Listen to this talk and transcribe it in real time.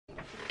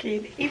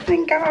Good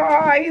evening,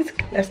 guys.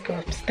 Let's go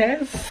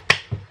upstairs.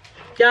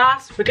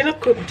 Yes, we're gonna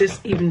cook this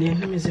evening.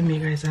 Let me zoom you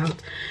guys out.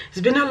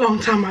 It's been a long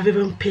time I've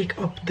even picked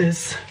up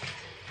this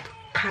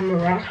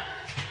camera.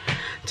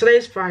 Today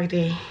is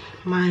Friday.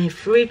 My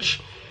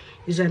fridge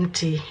is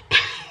empty.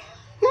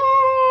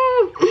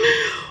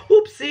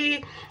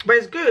 Oopsie, but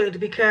it's good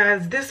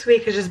because this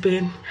week has just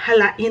been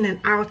hella in and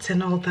out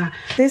and all that.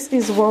 This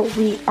is what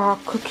we are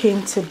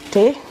cooking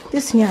today.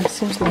 This yam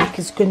seems like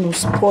it's going to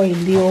spoil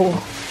you.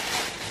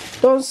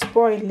 Don't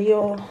spoil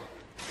you.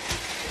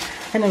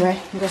 Anyway,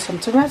 we got some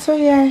tomato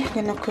here. I'm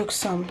gonna cook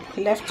some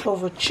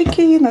leftover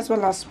chicken as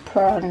well as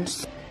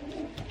prawns.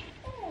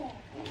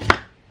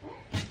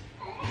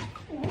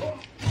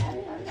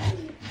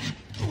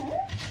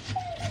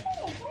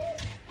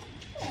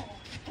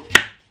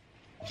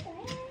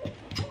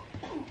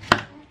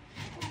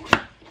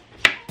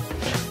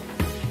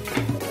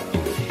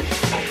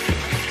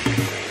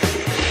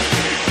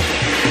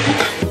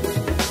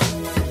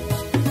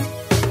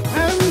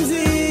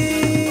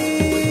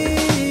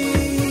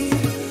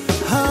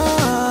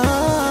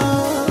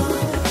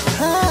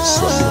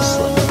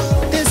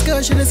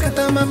 She just got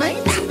on my mind.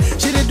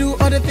 She did do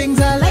all the things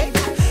I like.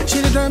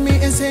 She did drive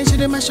me insane. She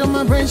did mash on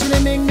my brain. She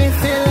did make me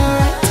feel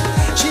alright.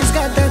 She's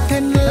got that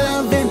tender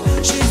loving.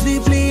 She's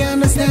deeply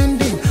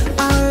understanding.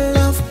 I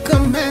love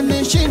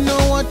commanding. She know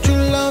what true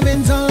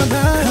loving's all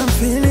about. I'm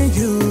feeling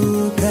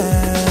you,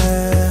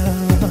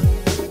 girl.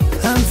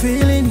 I'm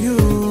feeling you.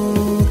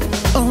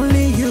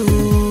 Only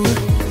you.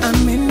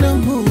 I'm in the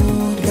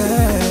mood,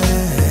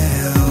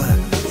 girl.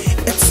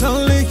 It's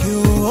only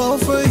you, all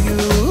for you.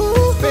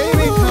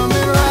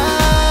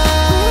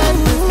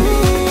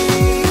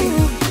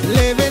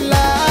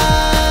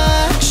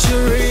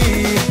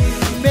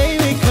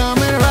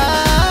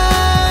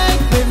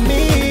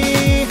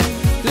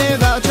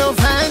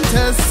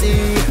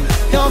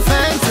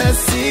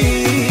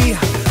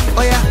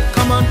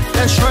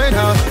 Let's try it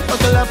out.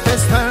 Buckle up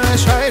this time,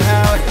 let's try it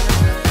out.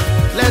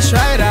 Let's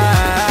try it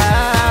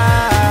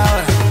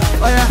out.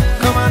 Oh yeah,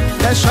 come on,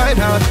 let's try it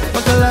out.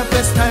 Buckle up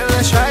this time,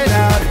 let's try it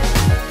out.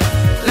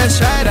 Let's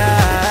try it out.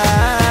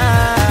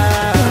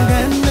 You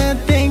got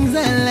the things I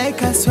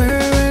like, I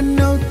swear I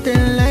know they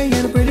like.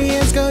 You're the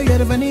prettiest girl, you're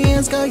the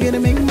funniest girl, you're the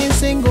make me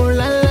sing, go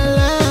la la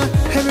la.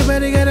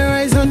 Everybody got their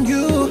eyes on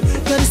you.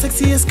 You're the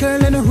sexiest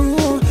girl in the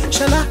room.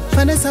 Shall I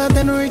find this out,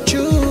 then reach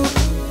you.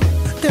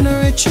 Then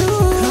I reach you.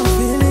 I'm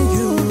feeling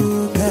you,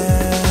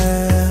 girl.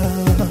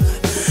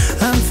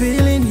 I'm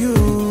feeling you.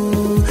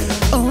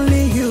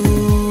 Only you.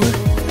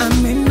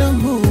 I'm in the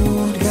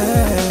mood,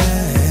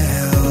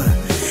 girl.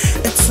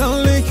 It's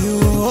only you,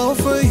 all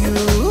for you.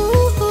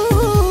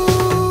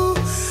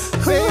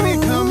 Baby,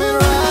 come and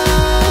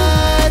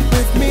ride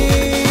with me.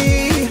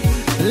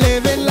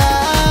 Living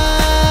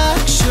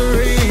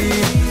luxury.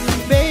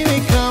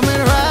 Baby, come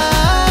and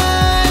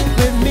ride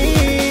with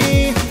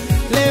me.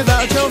 Live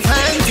out your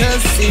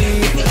fantasy.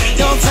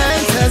 Your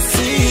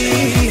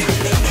fantasy.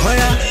 Oh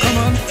yeah, come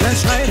on,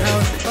 let's try it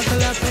out.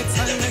 Buckle up, let's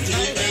try it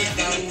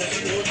out.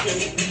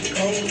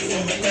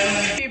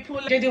 People,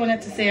 Jayden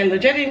wanted to say hello.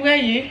 Jayden, where are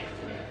you?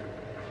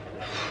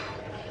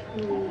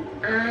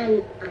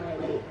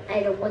 I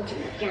don't want to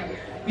again.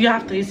 You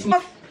have to listen.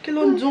 Kill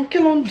on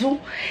do.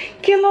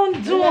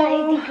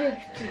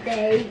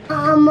 Today.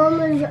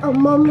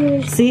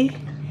 Mommy's. See?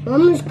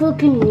 Mommy's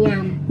cooking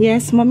yam.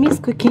 Yes, mommy's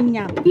cooking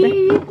yam.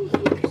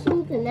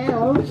 Something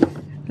else.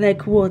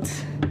 Like what?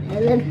 I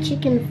love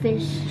chicken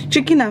fish.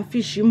 Chicken and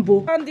fish,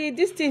 Yumbo. And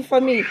this thing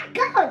for me.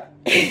 Go.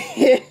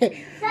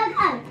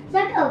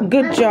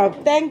 Good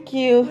job. Thank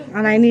you.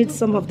 And I need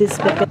some of this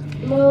pepper.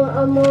 When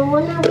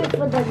I wait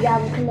for the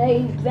yam, can I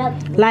eat that?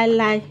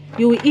 Lie.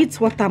 You will eat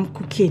what I'm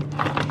cooking.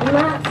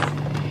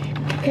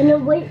 Can I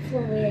wait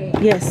for it?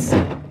 Yes.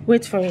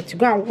 Wait for it.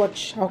 Go and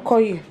watch. I'll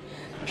call you.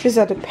 These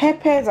are the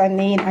peppers I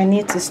need. I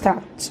need to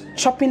start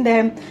chopping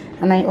them.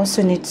 And I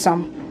also need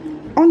some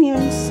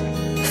onions.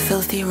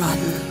 Filthy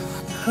rotten.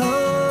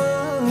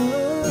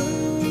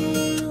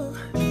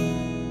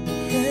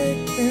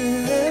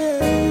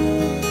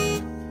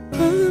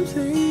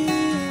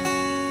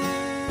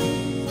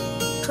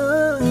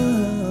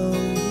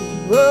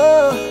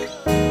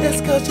 This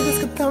girl, she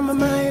just got on my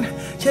mind.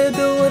 She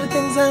do all the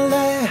things I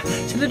like.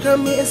 She drive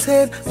me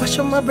insane, wash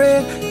on my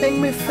brain, make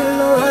me feel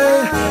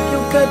alright. You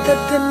got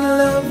that tender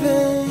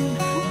loving,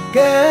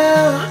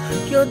 girl.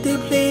 You're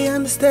deeply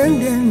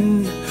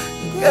understanding,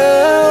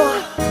 girl.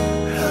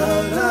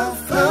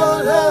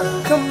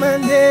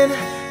 Commanding.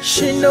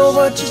 She know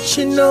what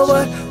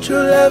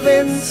true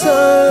loving's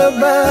all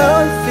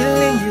about.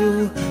 Feeling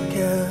you,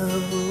 girl.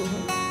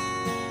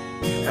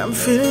 I'm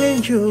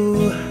feeling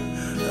you.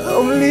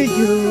 Only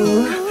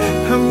you,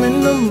 I'm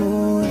in the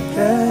mood,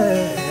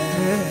 girl.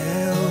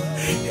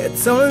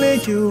 It's only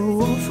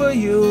you, for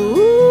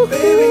you.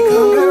 Baby,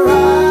 come and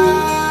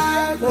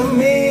ride with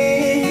me.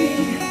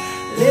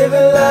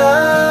 Living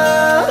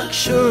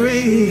luxury.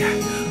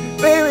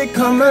 Baby,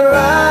 come and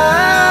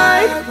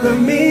ride with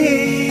me.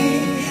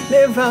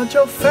 Live out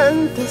your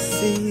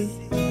fantasy.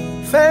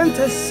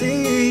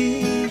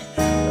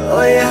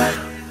 Oh yeah,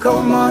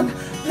 come on.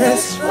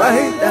 let's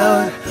ride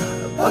out.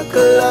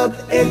 Buckle up,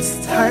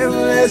 it's time,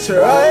 let's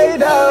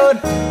ride out.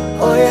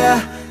 Oh yeah,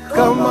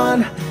 come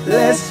on,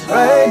 let's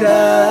ride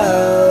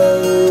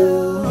out.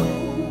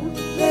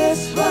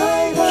 Let's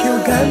ride out. You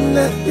got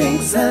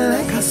nothing, sound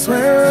like I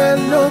swear I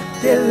know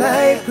they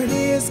like.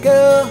 Prettiest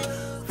girl,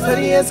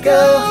 funniest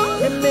girl,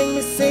 you make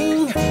me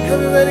sing.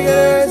 Everybody got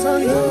their eyes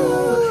on you.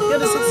 You're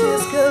the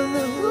sexiest girl in the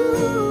room.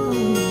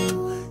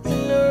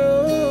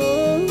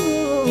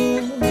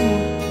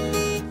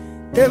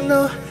 Them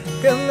no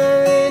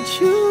reach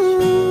you.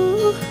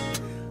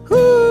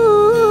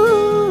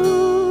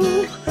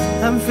 Ooh,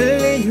 I'm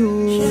feeling you,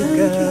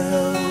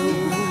 girl.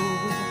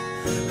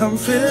 I'm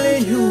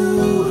feeling you,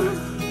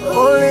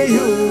 only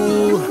you.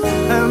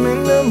 I'm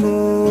in the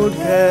mood,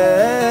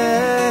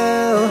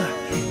 girl.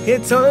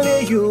 It's only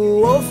you,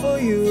 all for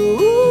you.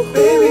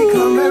 Baby,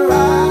 come and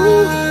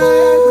ride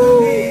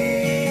with me.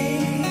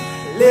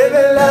 Live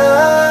in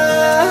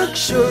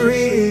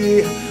luxury.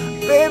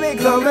 Baby,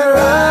 come and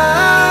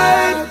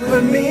ride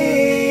with me.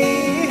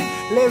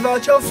 Live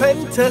out your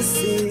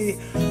fantasy,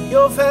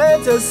 your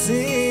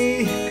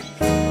fantasy.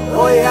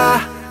 Oh yeah,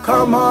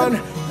 come on,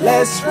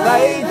 let's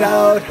ride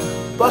out.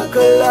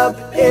 Buckle up,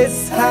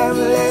 it's time,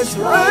 let's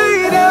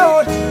ride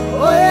out.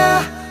 Oh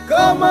yeah,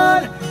 come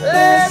on,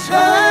 let's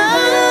ride out.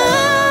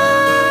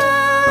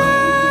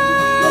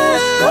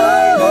 Let's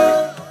ride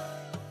out.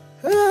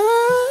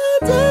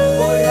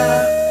 Oh yeah,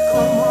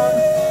 come on,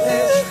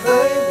 let's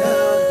ride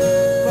out.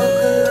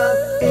 Buckle up,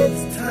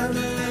 it's time,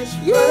 let's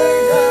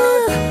ride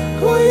out.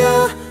 Oh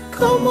yeah,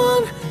 come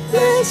on,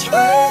 let's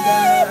ride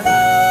out.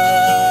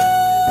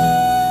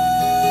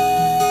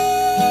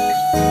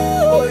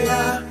 Oh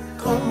yeah,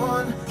 come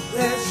on,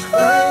 let's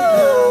ride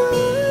out.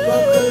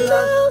 Buckle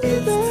up,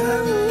 it's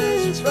time,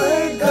 let's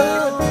ride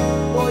out.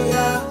 Oh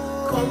yeah,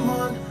 come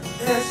on,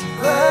 let's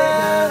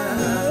ride out.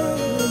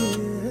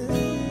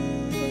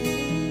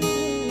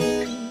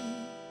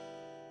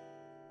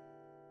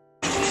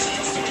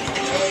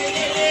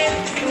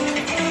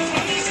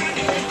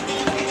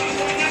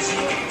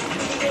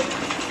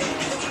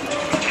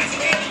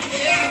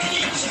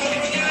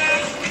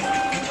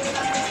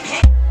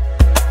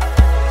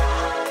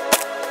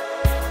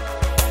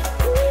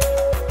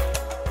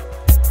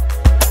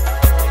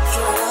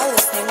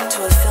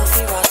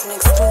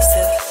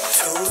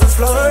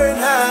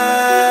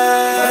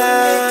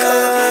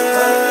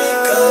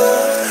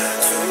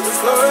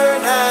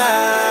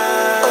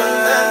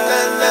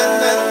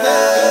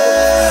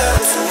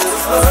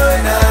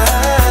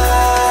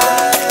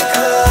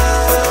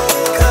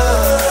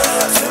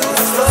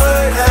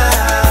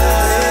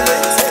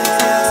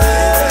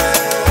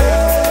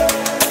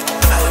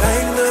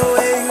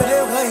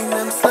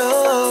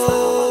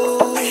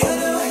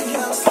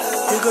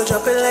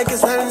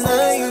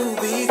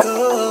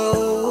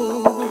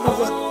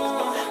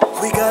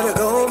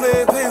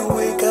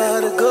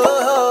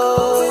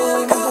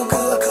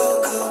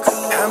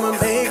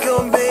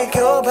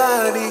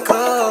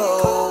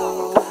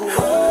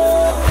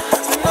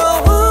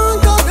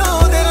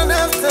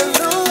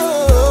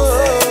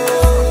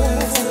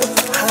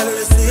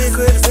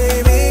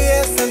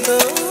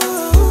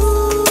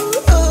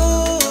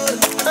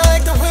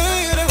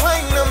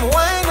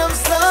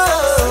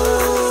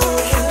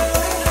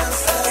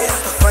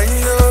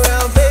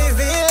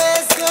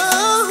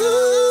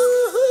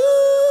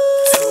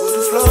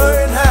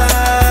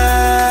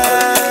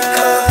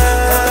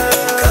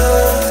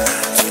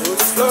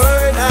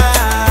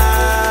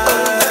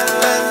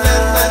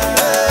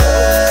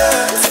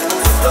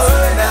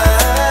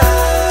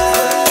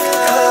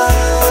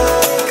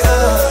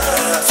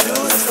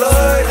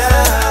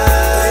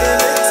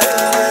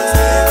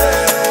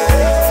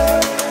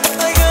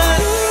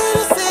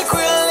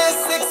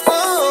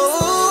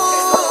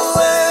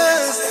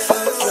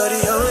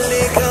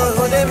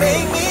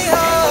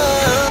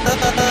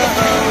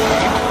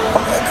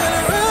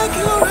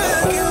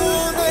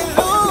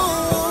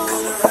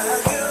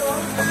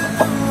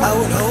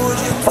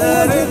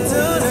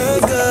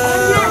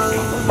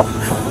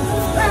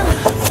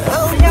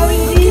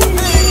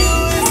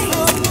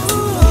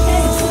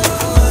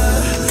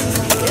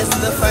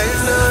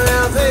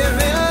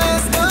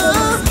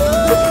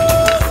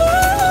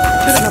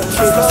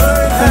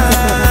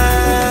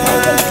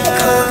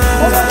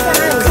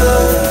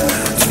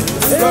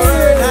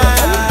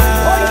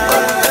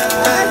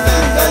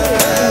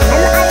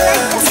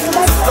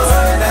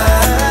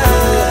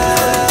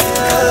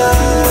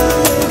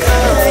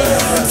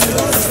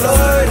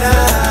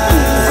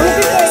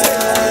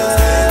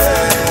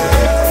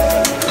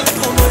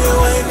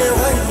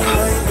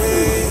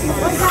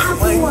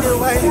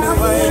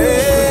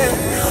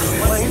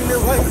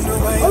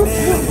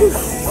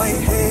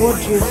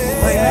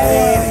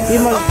 You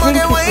must drink it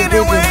together.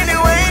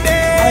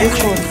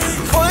 Which one? You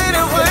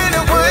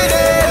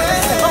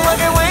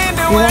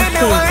want cake?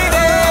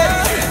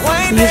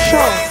 You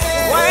sure?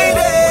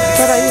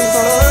 What are you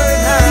sure?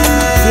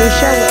 You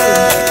sure with me?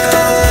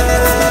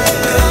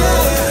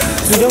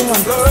 You don't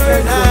want no,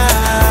 your God.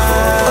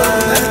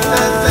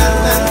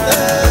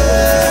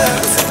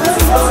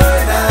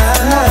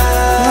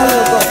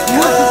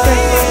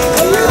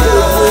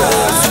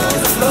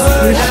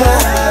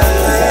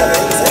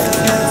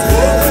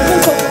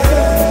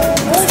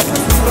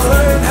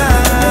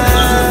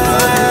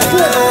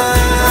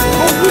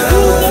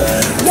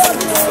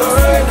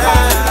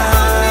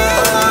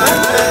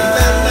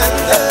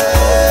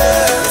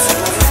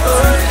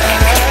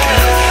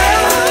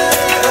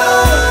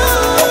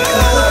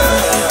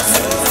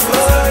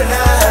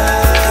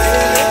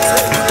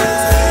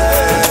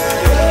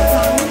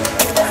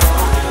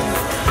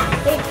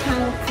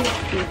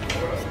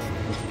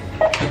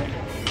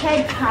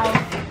 £10.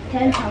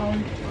 £10.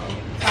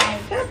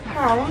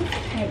 £10?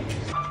 Pence.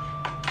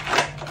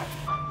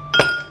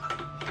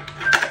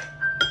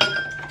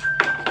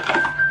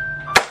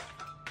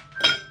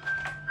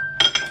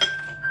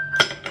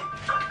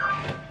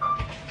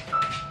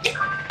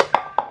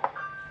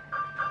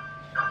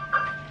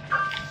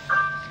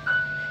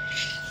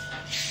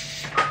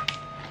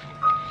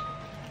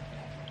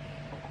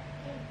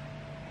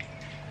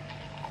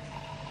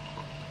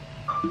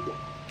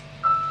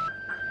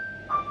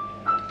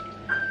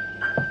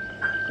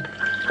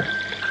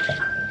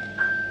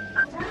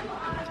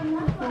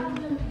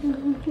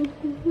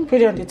 Put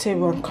it on the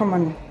table and come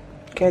and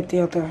get the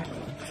other.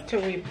 So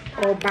we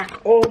all back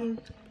home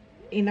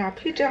in our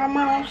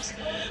pajamas.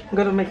 I'm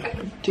gonna make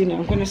dinner.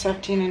 I'm gonna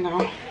serve dinner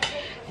now.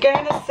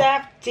 Gonna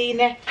serve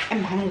dinner.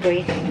 I'm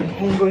hungry. I'm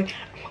hungry.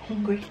 I'm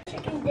hungry.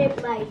 Chicken dip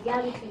by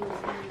yam to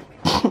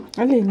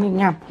I didn't need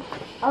yam.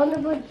 I want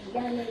to put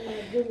yam in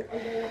my drink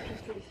and then I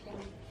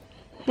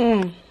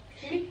can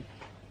See?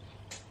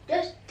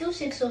 Just do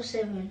 6 or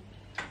 7.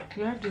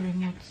 You have the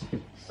remote.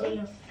 So,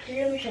 no.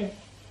 Let me show you.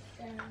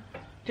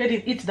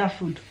 Jayden, eat that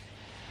food.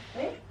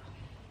 Right?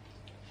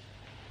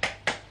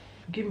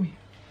 Give me.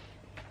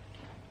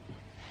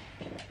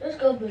 Let's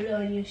go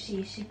below and you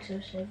see 6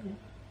 or 7.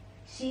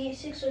 See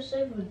 6 or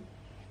 7.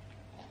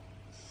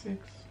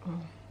 6 or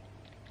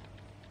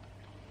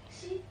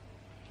See?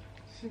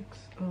 6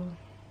 or.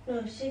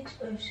 No, 6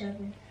 or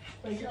 7.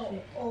 Wait, just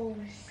wait. Oh,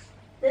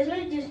 There's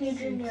no Disney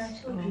Junior, I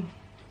told you.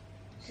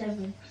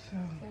 7.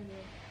 7.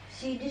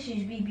 See, this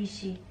is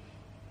BBC.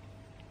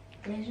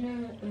 There's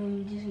no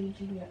Disney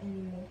Junior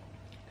anymore.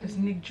 It's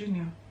Nick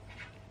Jr.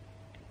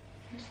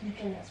 Disney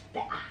Junior's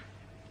better.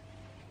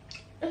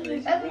 If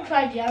you've ever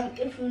tried yam,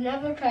 if you've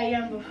never tried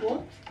yam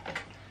before,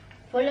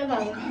 follow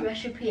my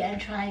recipe and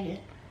try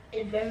it.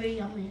 It's very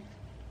yummy.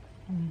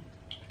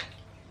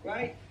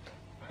 Right?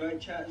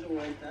 Great chat as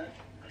always, Dad.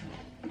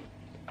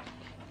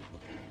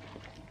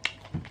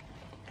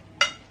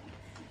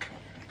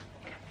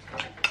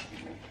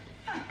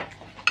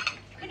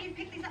 Can you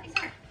pick these up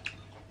yourself?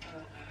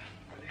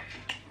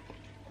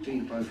 Do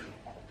you both?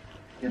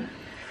 Yeah.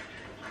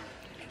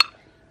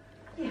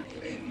 Yeah.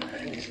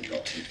 His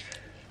adopted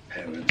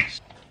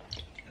parents.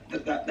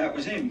 That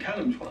was him,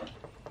 Callum's one.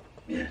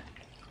 Yeah.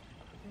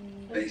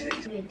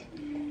 Basically.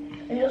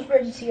 And you're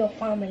supposed to see your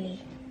family.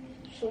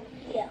 so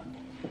yeah.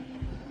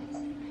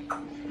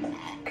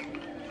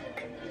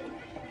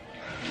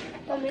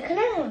 Mommy, can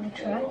I have a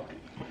try?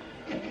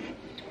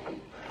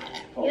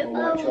 You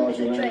always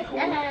a trick.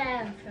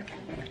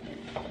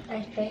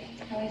 I think.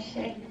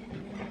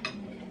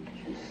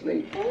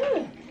 Sleep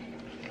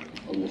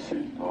on the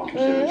suit.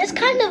 It's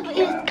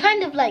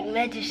kind of like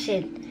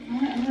medicine.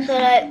 So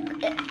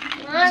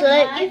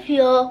like if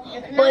your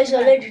boy's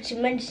allergic to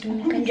medicine,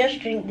 you can just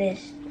drink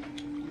this.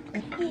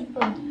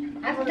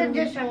 After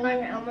this, I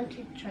want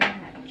to try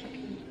that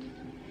chicken.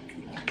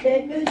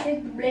 Take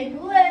the blade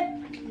away.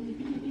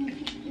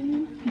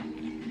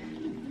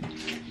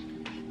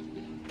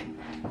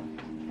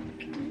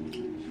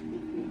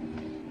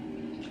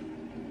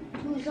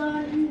 Who's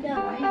on the